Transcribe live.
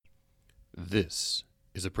This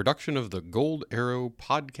is a production of the Gold Arrow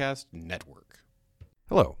Podcast Network.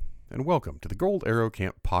 Hello, and welcome to the Gold Arrow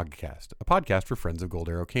Camp Podcast, a podcast for friends of Gold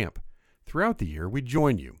Arrow Camp. Throughout the year, we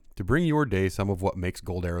join you to bring your day some of what makes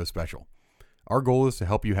Gold Arrow special. Our goal is to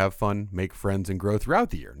help you have fun, make friends, and grow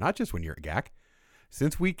throughout the year, not just when you're at GAC.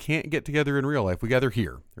 Since we can't get together in real life, we gather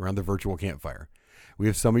here around the virtual campfire. We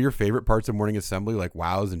have some of your favorite parts of morning assembly like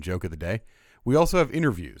wows and joke of the day. We also have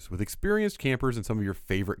interviews with experienced campers and some of your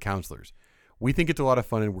favorite counselors. We think it's a lot of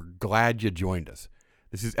fun and we're glad you joined us.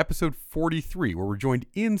 This is episode 43 where we're joined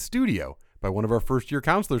in studio by one of our first year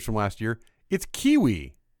counselors from last year. It's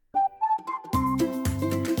Kiwi.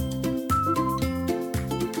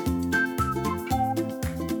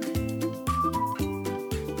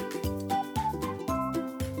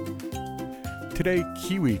 Today,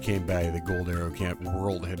 Kiwi came by the Gold Arrow Camp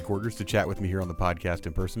World Headquarters to chat with me here on the podcast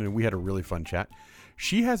in person, and we had a really fun chat.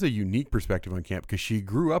 She has a unique perspective on camp because she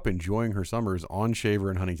grew up enjoying her summers on Shaver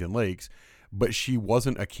and Huntington Lakes, but she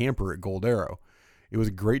wasn't a camper at Gold Arrow. It was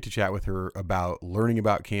great to chat with her about learning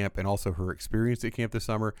about camp and also her experience at camp this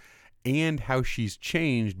summer and how she's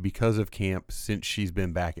changed because of camp since she's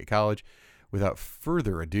been back at college. Without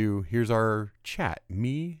further ado, here's our chat,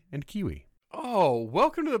 me and Kiwi. Oh,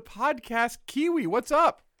 welcome to the podcast, Kiwi. What's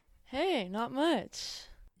up? Hey, not much.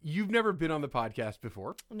 You've never been on the podcast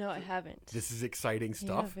before. No, I haven't. This is exciting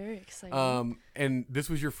stuff. Yeah, very exciting. And this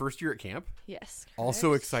was your first year at camp. Yes. Correct.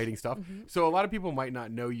 Also exciting stuff. Mm-hmm. So a lot of people might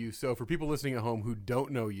not know you. So for people listening at home who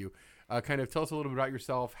don't know you, kind of tell us a little bit about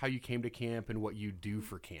yourself, how you came to camp, and what you do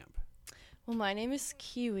for camp. Well, my name is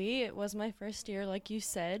Kiwi. It was my first year, like you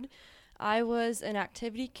said. I was an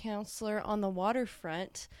activity counselor on the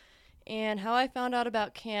waterfront. And how I found out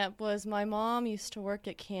about camp was my mom used to work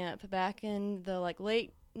at camp back in the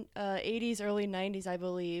late 80s, early 90s, I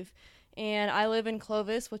believe. And I live in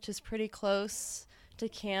Clovis, which is pretty close to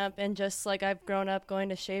camp. And just I've grown up going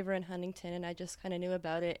to Shaver and Huntington, and I just kind of knew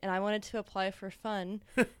about it. And I wanted to apply for fun,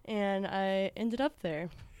 and I ended up there.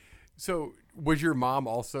 So was your mom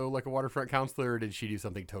also like a waterfront counselor, or did she do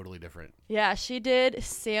something totally different? Yeah, she did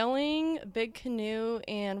sailing, big canoe,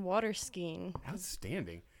 and water skiing.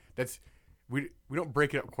 Outstanding. That's we don't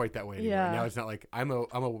break it up quite that way anymore. Yeah. Now it's not like I'm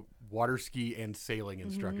a water ski and sailing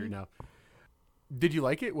instructor. Mm-hmm. Now, did you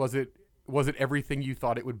like it? Was it everything you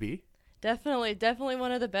thought it would be? Definitely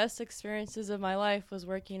one of the best experiences of my life was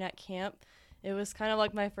working at camp. It was kind of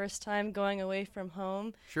like my first time going away from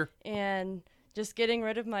home. Sure. And just getting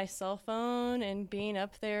rid of my cell phone and being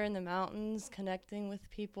up there in the mountains, connecting with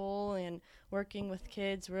people and working with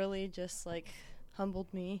kids really just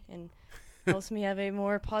humbled me and helps me have a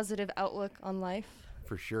more positive outlook on life.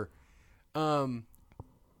 For sure. Out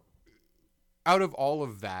of all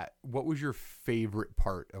of that, what was your favorite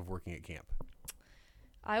part of working at camp?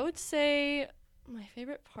 I would say my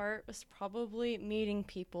favorite part was probably meeting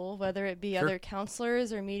people, whether it be Sure. other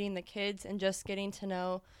counselors or meeting the kids and just getting to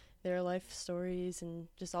know their life stories and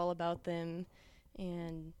just all about them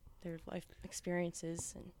and their life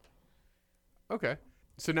experiences. And Okay.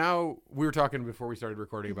 So now we were talking before we started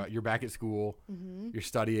recording about you're back at school, you're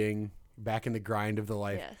studying, back in the grind of the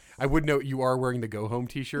life. Yes. I would note you are wearing the Go Home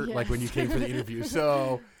t-shirt like when you came for the interview.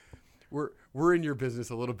 So we're in your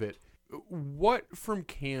business a little bit. What from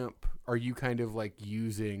camp are you kind of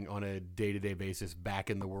using on a day-to-day basis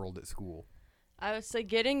back in the world at school? I would say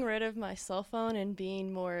getting rid of my cell phone and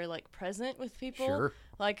being more present with people. Sure.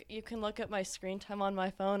 You can look at my screen time on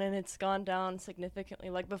my phone and it's gone down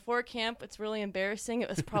significantly. Before camp, it's really embarrassing. It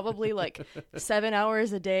was probably 7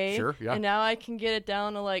 hours a day. Sure, yeah. And now I can get it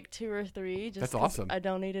down to 2 or 3. That's awesome. I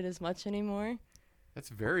don't need it as much anymore. That's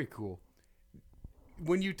very cool.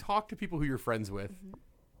 When you talk to people who you're friends with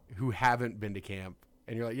who haven't been to camp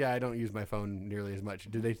and you're like, yeah, I don't use my phone nearly as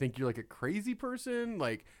much, do they think you're a crazy person?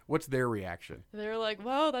 What's their reaction? They're like,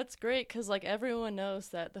 wow, that's great, because everyone knows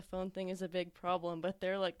that the phone thing is a big problem, but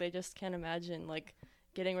they're they just can't imagine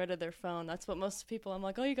getting rid of their phone. That's what most people, I'm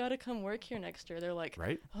like, oh, you got to come work here next year. They're like,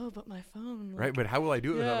 right? Oh, but my phone. Right, but how will I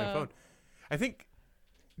do it without my Yeah. phone? I think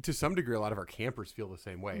to some degree a lot of our campers feel the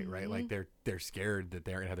same way, right? They're scared that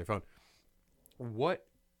they're going to have their phone.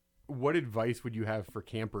 What advice would you have for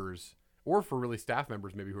campers or for really staff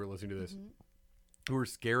members maybe who are listening to this who are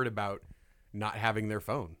scared about not having their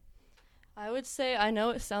phone? I would say, I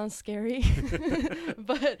know it sounds scary,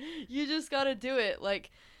 but you just got to do it.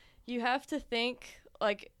 You have to think,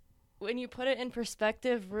 when you put it in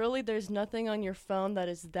perspective, really there's nothing on your phone that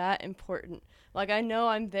is that important. I know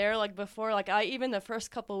I'm there, before, even the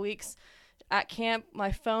first couple weeks at camp,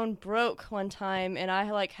 my phone broke one time, and I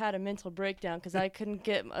had a mental breakdown because I couldn't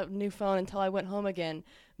get a new phone until I went home again.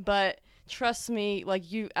 But trust me,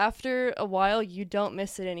 like you, after a while, you don't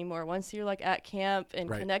miss it anymore. Once you're like at camp and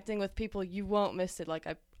Right. connecting with people, you won't miss it. Like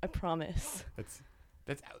I promise.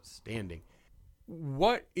 That's outstanding.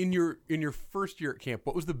 What in your first year at camp,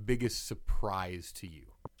 what was the biggest surprise to you?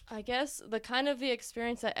 I guess the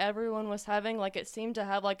experience that everyone was having, like it seemed to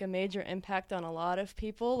have like a major impact on a lot of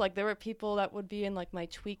people. Like there were people that would be in like my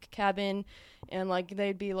tweak cabin and like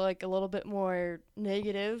they'd be like a little bit more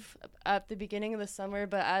negative at the beginning of the summer,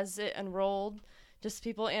 but as it enrolled, just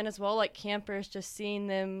people and as well like campers, just seeing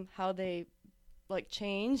them how they like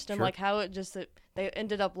changed and Sure. like how they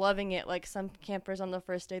ended up loving it. Like some campers on the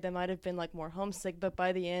first day, they might have been like more homesick, but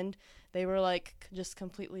by the end they were like just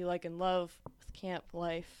completely like in love with camp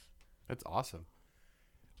life. That's awesome.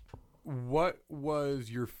 What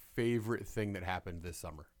was your favorite thing that happened this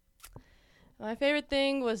summer? My favorite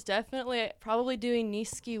thing was definitely probably doing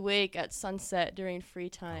Niski Wake at sunset during free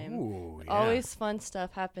time. Ooh, yeah. Always fun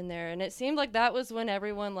stuff happened there, and it seemed like that was when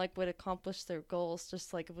everyone like would accomplish their goals.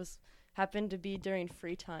 Just like it was happened to be during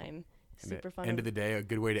free time. Super fun. End of the day, a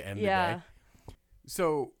good way to end the yeah. day.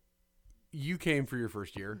 So you came for your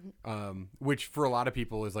first year, which for a lot of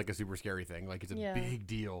people is like a super scary thing. Like it's a Yeah. big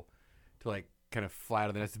deal to like kind of fly out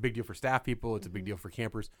of the nest. It's a big deal for staff people. It's a big deal for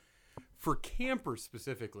campers. For campers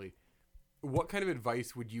specifically, what kind of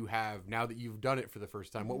advice would you have now that you've done it for the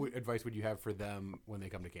first time? What advice would you have for them when they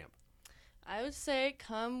come to camp? I would say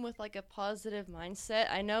come with like a positive mindset.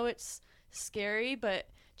 I know it's scary, but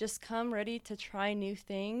just come ready to try new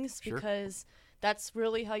things Sure. because that's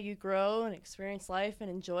really how you grow and experience life and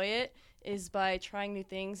enjoy it, is by trying new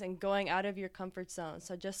things and going out of your comfort zone.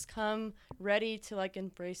 So just come ready to like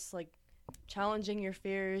embrace like challenging your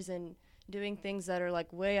fears and doing things that are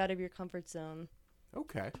like way out of your comfort zone.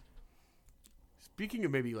 Okay. Speaking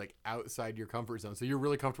of maybe like outside your comfort zone, so you're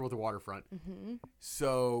really comfortable with the waterfront.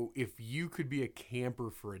 So if you could be a camper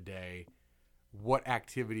for a day, what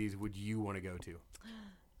activities would you want to go to?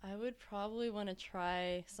 I would probably want to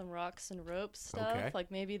try some rocks and ropes stuff, Okay. like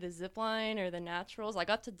maybe the zip line or the naturals. I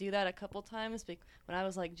got to do that a couple times when I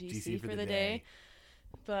was like GC for the day.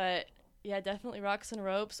 But yeah, definitely rocks and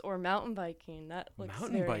ropes or mountain biking. That looks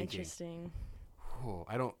Mountain very biking. interesting. Oh,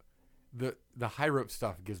 I don't. The high rope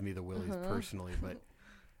stuff gives me the willies personally, but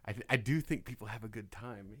I do think people have a good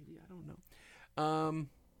time. Maybe, I don't know.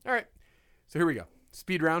 All right, so here we go.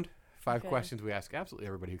 Speed round. 5 Okay. questions we ask absolutely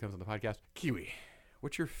everybody who comes on the podcast. Kiwi,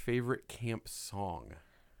 what's your favorite camp song?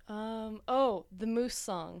 The Moose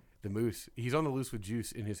song. The Moose. He's on the loose with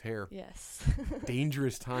juice in his hair. Yes.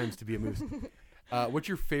 Dangerous times to be a moose. What's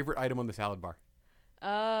your favorite item on the salad bar?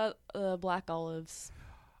 Black olives.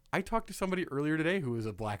 I talked to somebody earlier today who was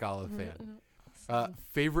a black olive fan.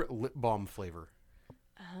 Favorite lip balm flavor?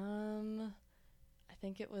 I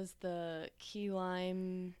think it was the key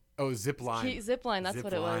lime. Oh, zip line. Zip line, that's Zip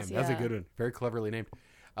what it lime. was. Yeah. That's a good one. Very cleverly named.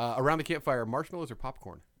 Around the campfire, marshmallows or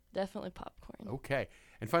popcorn? Definitely popcorn. Okay.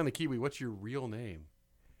 And finally, Kiwi, what's your real name?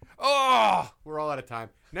 Oh, we're all out of time.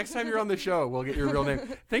 Next time you're on the show, we'll get your real name.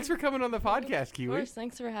 Thanks for coming on the podcast, Of Kiwi. course,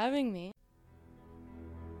 thanks for having me.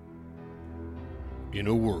 In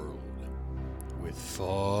a world with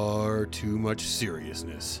far too much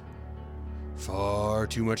seriousness, far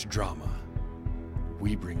too much drama,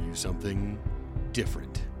 we bring you something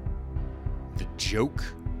different. The joke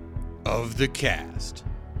of the cast.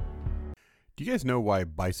 Do you guys know why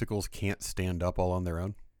bicycles can't stand up all on their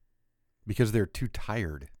own? Because they're too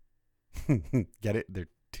tired. Get it? They're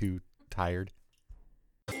too tired.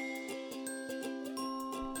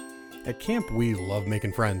 At camp, we love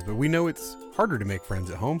making friends, but we know it's harder to make friends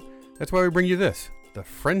at home. That's why we bring you this, the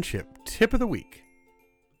friendship tip of the week.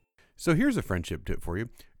 So here's a friendship tip for you.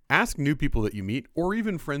 Ask new people that you meet, or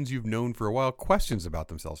even friends you've known for a while, questions about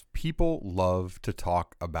themselves. People love to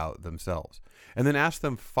talk about themselves. And then ask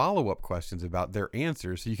them follow-up questions about their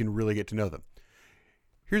answers so you can really get to know them.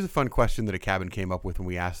 Here's a fun question that a cabin came up with when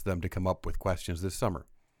we asked them to come up with questions this summer.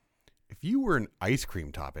 If you were an ice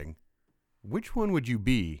cream topping, which one would you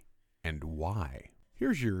be and why?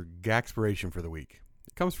 Here's your Gaxpiration for the week.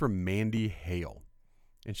 It comes from Mandy Hale.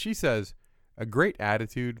 And she says, a great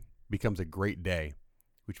attitude becomes a great day,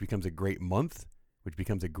 which becomes a great month, which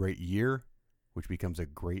becomes a great year, which becomes a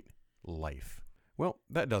great life. Well,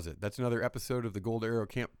 that does it. That's another episode of the Gold Arrow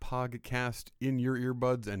Camp podcast in your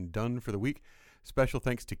earbuds and done for the week. Special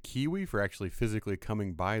thanks to Kiwi for actually physically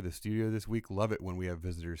coming by the studio this week. Love it when we have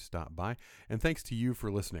visitors stop by. And thanks to you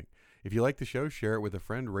for listening. If you like the show, share it with a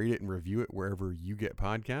friend, rate it and review it wherever you get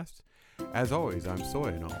podcasts. As always, I'm Soy,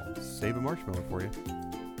 and I'll save a marshmallow for you.